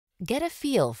Get a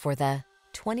feel for the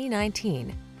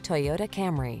 2019 Toyota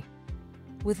Camry.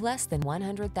 With less than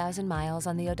 100,000 miles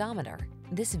on the odometer,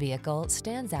 this vehicle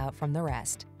stands out from the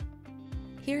rest.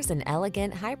 Here's an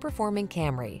elegant, high-performing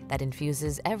Camry that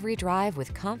infuses every drive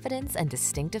with confidence and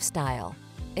distinctive style.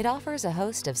 It offers a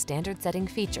host of standard-setting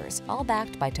features, all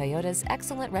backed by Toyota's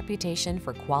excellent reputation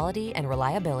for quality and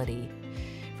reliability.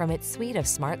 From its suite of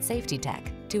smart safety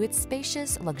tech, to its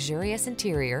spacious, luxurious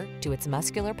interior, to its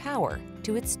muscular power,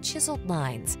 to its chiseled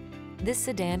lines, this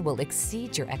sedan will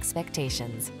exceed your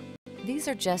expectations. These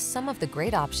are just some of the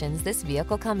great options this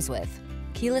vehicle comes with: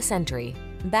 keyless entry,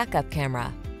 backup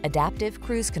camera, adaptive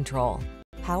cruise control,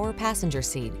 power passenger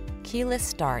seat, keyless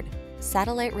start,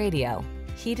 satellite radio,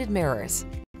 heated mirrors,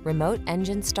 remote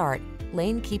engine start,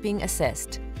 lane keeping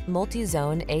assist,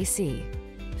 multi-zone AC.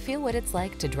 Feel what it's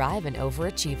like to drive an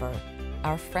overachiever.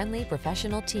 Our friendly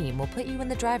professional team will put you in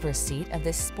the driver's seat of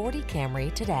this sporty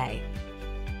Camry today.